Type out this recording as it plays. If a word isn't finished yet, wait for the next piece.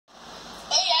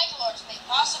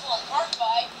possible in part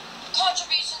by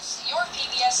contributions to your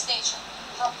PBS station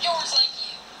from viewers like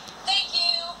you. Thank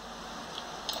you!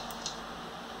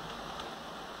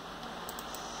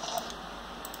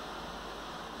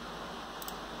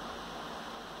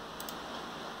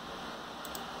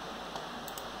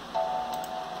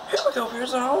 Here we go,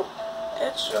 here's our home.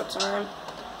 It's showtime.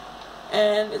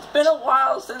 And it's been a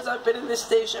while since I've been in this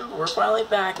station, but we're finally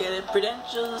back at a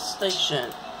Prudential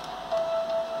station.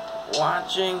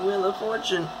 Watching Wheel of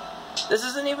Fortune. This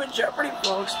isn't even Jeopardy,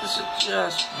 folks. This is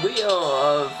just Wheel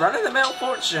of Run-of-the-Mill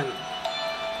Fortune.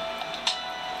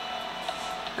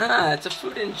 It's a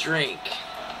food and drink.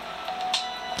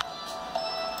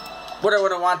 What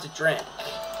would I want to drink?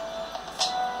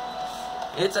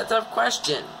 It's a tough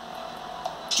question.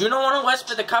 Do you know what to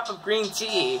whisper the cup of green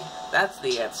tea? That's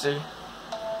the answer.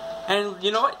 And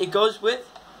you know what? It goes with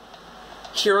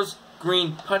Hero's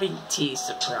Green Pudding Tea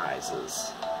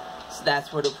Surprises. So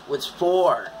that's what it was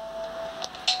for.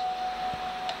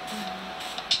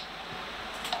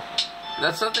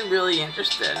 That's something really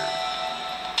interesting.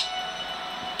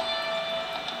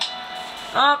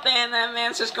 Oh man, that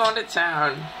man's just going to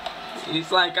town.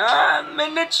 He's like, I'm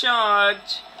in the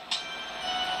charge.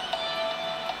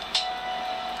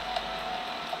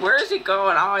 Where is he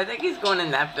going? Oh, I think he's going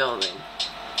in that building.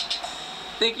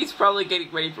 I think he's probably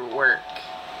getting ready for work.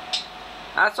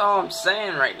 That's all I'm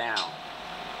saying right now.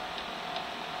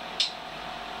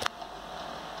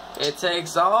 It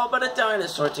takes all but a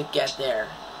dinosaur to get there.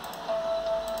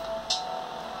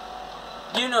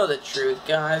 You know the truth,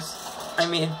 guys. I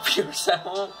mean, viewers at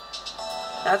home.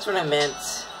 That's what I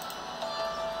meant.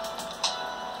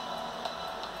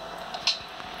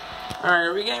 Alright,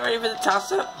 are we getting ready for the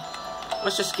toss-up?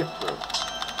 Let's just skip through.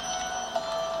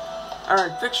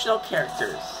 Alright, fictional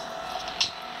characters.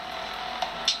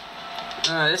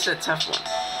 This is a tough one.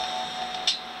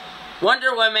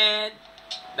 Wonder Woman!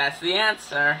 That's the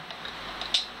answer.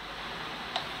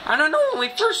 I don't know when we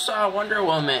first saw Wonder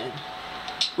Woman.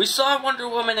 We saw Wonder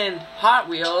Woman in Hot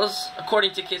Wheels,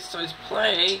 according to Kids Toys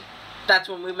Play. That's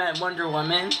when we met Wonder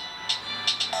Woman.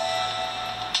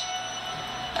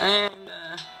 And,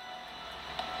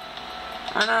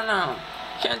 I don't know.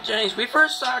 Ken Jennings. We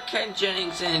first saw Ken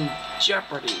Jennings in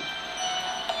Jeopardy.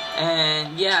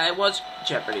 And, yeah, it was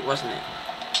Jeopardy, wasn't it?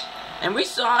 And we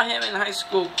saw him in High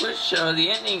School Quiz Show,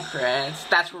 the ending credits.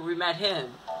 That's where we met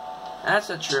him. That's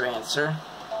a true answer.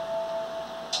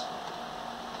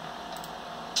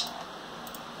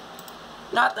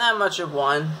 Not that much of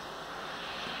one.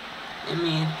 I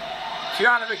mean, if you're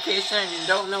on a vacation and you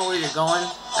don't know where you're going,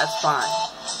 that's fine.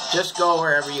 Just go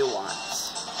wherever you want.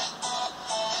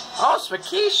 Oh, it's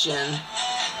vacation.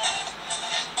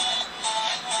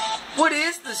 What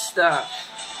is this stuff?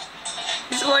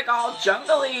 These are like all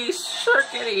jungly,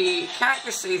 circuity,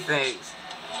 cactusy things.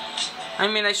 I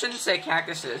mean, I shouldn't say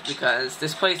cactuses because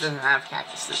this place doesn't have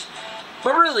cactuses.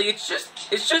 But really, it's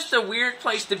just a weird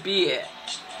place to be at.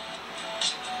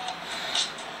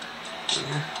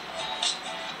 Yeah.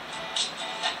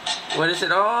 What is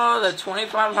it? Oh, the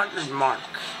 2,500 mark.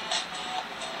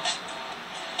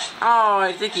 Oh,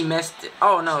 I think he missed it.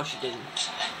 Oh, no, she didn't.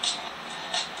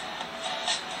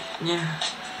 Yeah.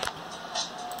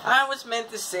 I was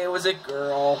meant to say it was a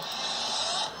girl.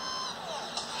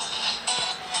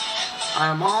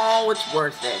 I'm all it's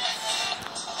worth it.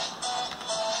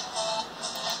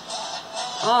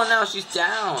 Oh, no, she's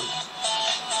down.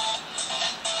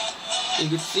 You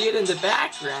can see it in the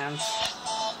background.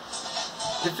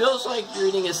 It feels like you're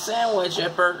eating a sandwich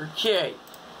at Burger King.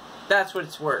 That's what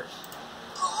it's worth.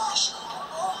 Gosh,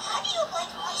 how do you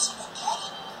like rice with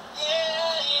cake?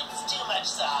 Yeah, it's too much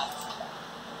sauce.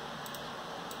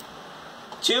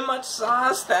 Too much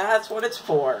sauce? That's what it's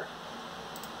for.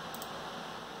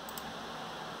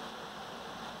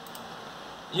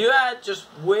 You had just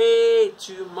way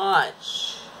too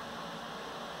much.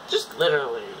 Just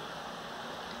literally.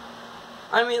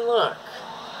 I mean, look.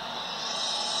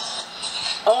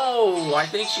 Oh, I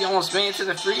think she almost made it to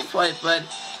the free plate, but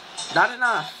not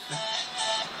enough.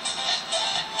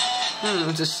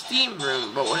 It's a steam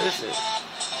room, but what is it?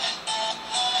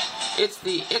 It's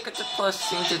the Icatopus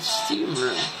Scented Steam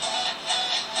Room.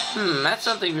 That's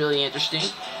something really interesting.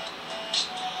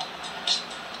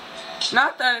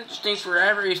 Not that interesting for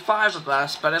every 5 of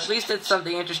us, but at least it's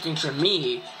something interesting for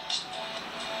me.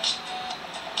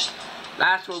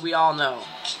 That's what we all know.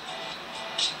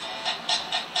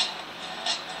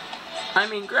 I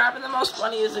mean, grabbing the most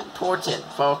money is important,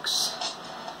 folks.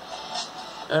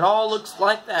 It all looks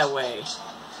like that way.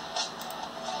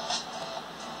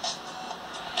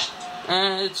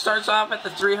 And it starts off at the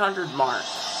 300 mark.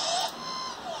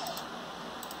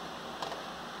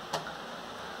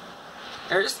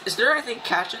 Is there anything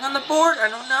catching on the board? I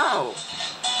don't know.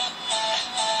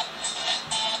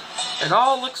 It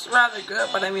all looks rather good,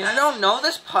 but I mean, I don't know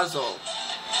this puzzle.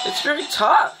 It's very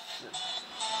tough.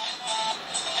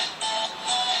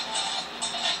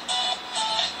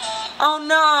 Oh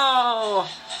no!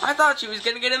 I thought she was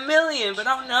gonna get $1 million, but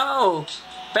oh no!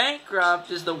 Bankrupt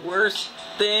is the worst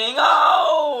thing.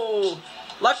 Oh!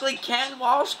 Luckily, Ken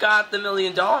Walsh got the $1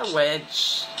 Million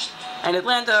Wedge, and it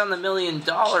landed on the $1 million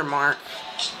mark.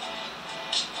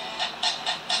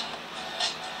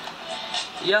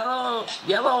 Yellow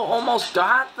almost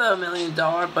got the $1 million,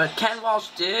 but Ken Walsh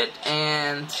did,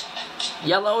 and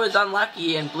yellow is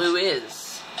unlucky and blue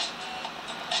is.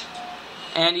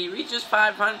 And he reaches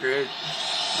 500.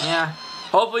 Yeah,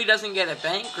 hopefully he doesn't get it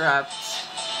bankrupt.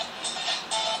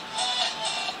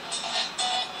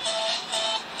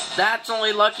 That's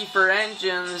only lucky for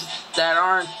engines that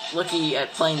aren't lucky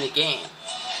at playing the game.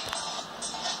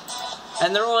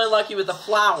 And they're only lucky with a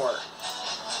flower.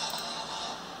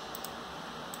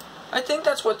 I think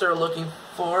that's what they're looking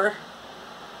for.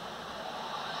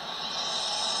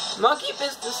 Monkey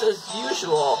business as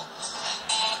usual.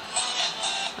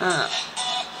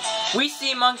 We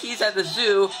see monkeys at the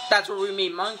zoo. That's where we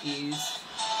meet monkeys.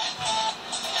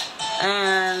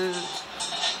 And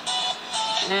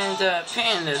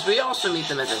pandas. We also meet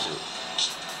them at the zoo.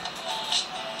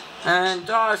 And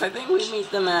dogs. I think we meet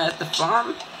them at the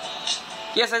farm.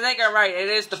 Yes, I think I'm right. It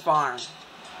is the farm.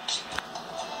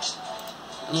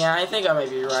 Yeah, I think I might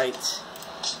be right.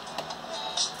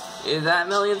 Is that $1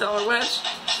 Million Wedge?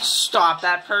 Stop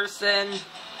that person.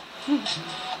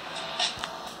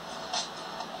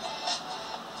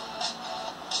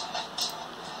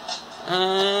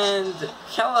 And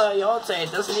Kella Yote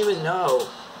doesn't even know.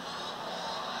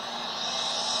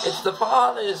 It's the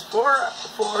fathers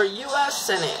for U.S.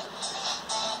 Senate.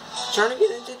 Trying to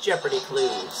get into Jeopardy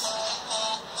clues.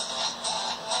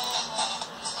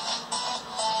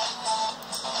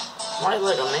 Why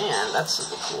like a man? That's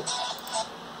super cool.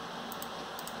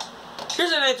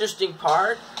 Here's an interesting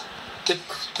part.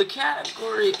 The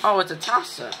category... Oh, it's a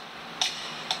toss-up.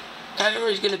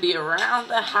 Category is going to be around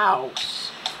the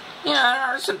house. Yeah, there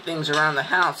are some things around the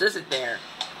house, isn't there?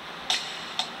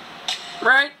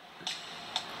 Right?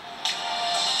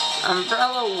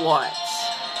 Umbrella what?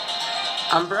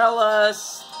 Umbrella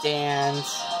stand.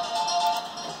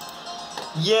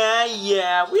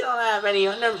 Yeah, we don't have any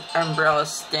umbrella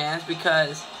stands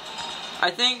because I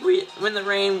think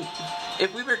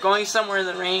if we were going somewhere in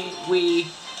the rain, we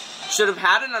should have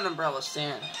had an umbrella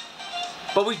stand.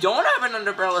 But we don't have an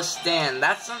umbrella stand.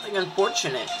 That's something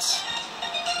unfortunate.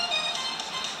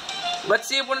 Let's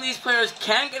see if one of these players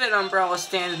can get an umbrella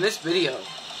stand in this video.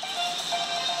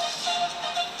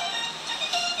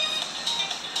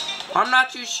 I'm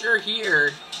not too sure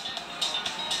here.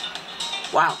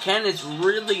 Wow, Ken is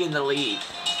really in the lead.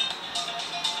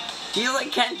 He's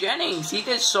like Ken Jennings. He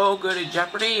did so good at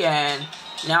Jeopardy, and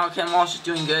now Ken Walsh is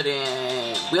doing good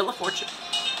in Wheel of Fortune.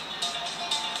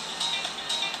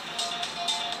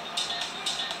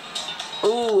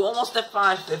 Ooh, almost at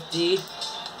 550.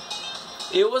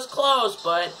 It was close,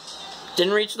 but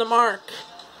didn't reach the mark.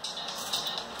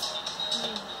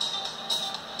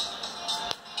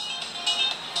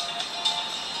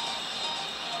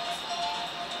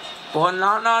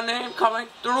 Banana name coming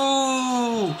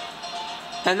through.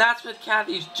 And that's what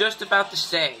Kathy's just about to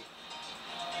say.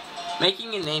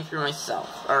 Making a name for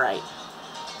myself. Alright.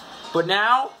 But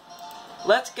now,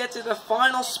 let's get to the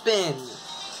final spin.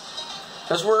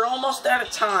 Because we're almost out of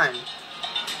time.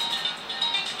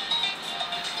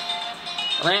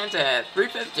 Land at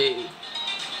 350.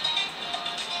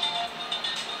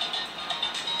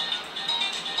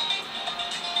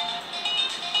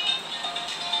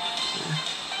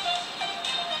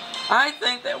 I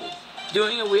think that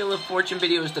doing a Wheel of Fortune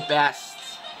video is the best.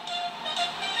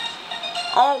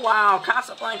 Oh wow,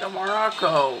 Casablanca,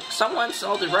 Morocco. Someone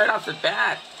sold it right off the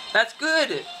bat. That's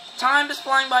good. Time is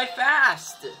flying by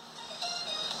fast.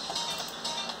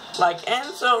 Like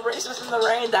Enzo Races in the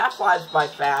Rain, that flies by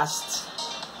fast.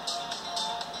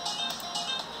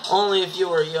 Only if you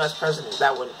were a US president,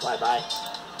 that wouldn't fly by.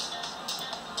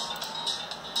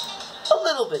 A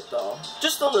little bit though.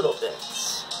 Just a little bit.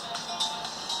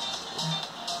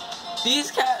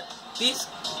 These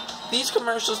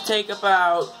commercials take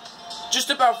just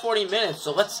about 40 minutes,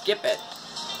 so let's skip it.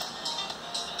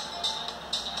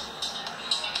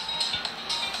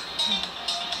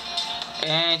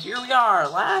 And here we are,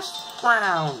 last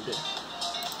round.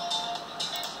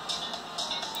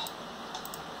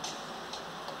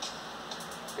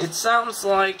 It sounds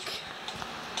like...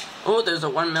 Oh, there's a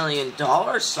 $1 million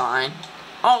sign.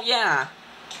 Oh, yeah.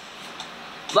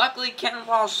 Luckily, Ken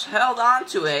Walsh held on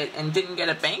to it and didn't get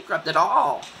it bankrupt at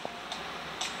all.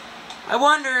 I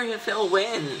wonder if he'll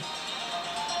win.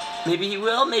 Maybe he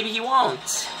will, maybe he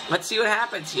won't. Let's see what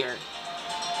happens here.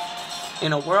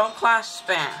 In a world-class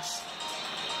fast.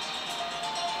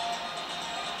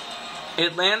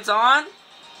 It lands on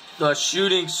the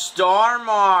shooting star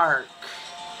mark.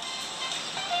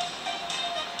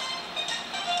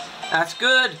 That's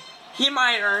good. He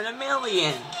might earn $1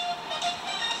 million.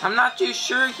 I'm not too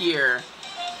sure here.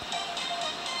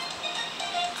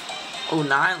 Oh,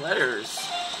 9 letters.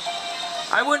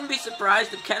 I wouldn't be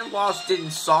surprised if Ken Walsh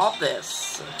didn't solve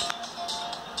this.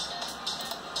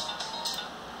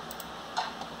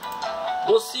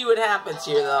 We'll see what happens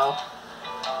here, though.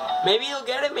 Maybe he'll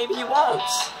get it, maybe he won't.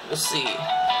 We'll see.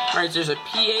 Alright, there's a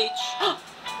PhD.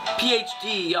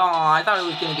 Oh, I thought it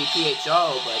was going to be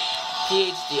PHO, but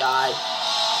PHDI.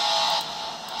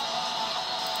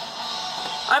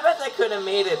 I bet they could have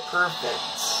made it perfect.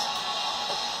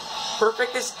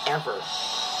 Perfect as ever.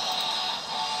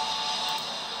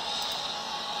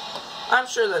 I'm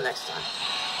sure the next time.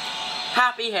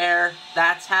 Happy hair.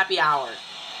 That's happy hour.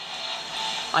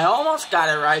 I almost got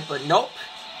it right, but nope.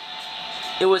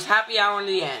 It was happy hour in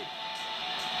the end.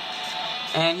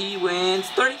 And he wins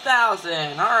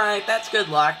 $30,000. Alright, that's good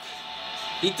luck.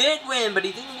 He did win, but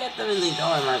he didn't get the $1 million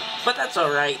mark. But that's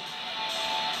alright.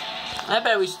 I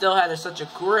bet we still had such a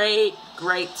great,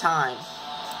 great time.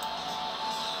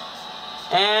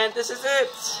 And this is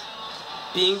it.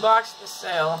 Being boxed to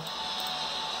sale.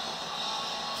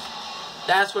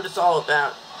 That's what it's all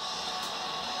about.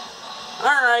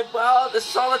 Alright, well, this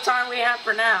is all the time we have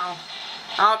for now.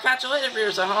 I'll catch you later,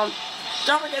 viewers at home.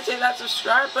 Don't forget to hit that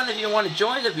subscribe button if you want to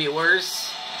join the viewers.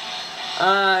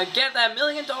 Get that $1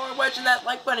 Million Wedge and that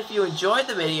like button if you enjoyed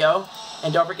the video.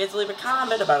 And don't forget to leave a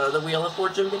comment about other Wheel of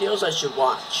Fortune videos I should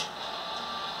watch.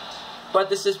 But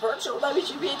this is Virtual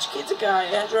WGBH Kids Guy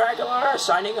and Dragular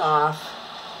signing off.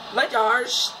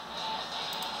 Laters.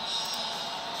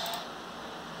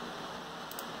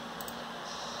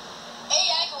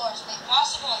 Aguilar's made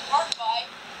possible in part by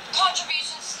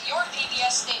contributions to your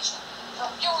PBS station from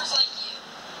viewers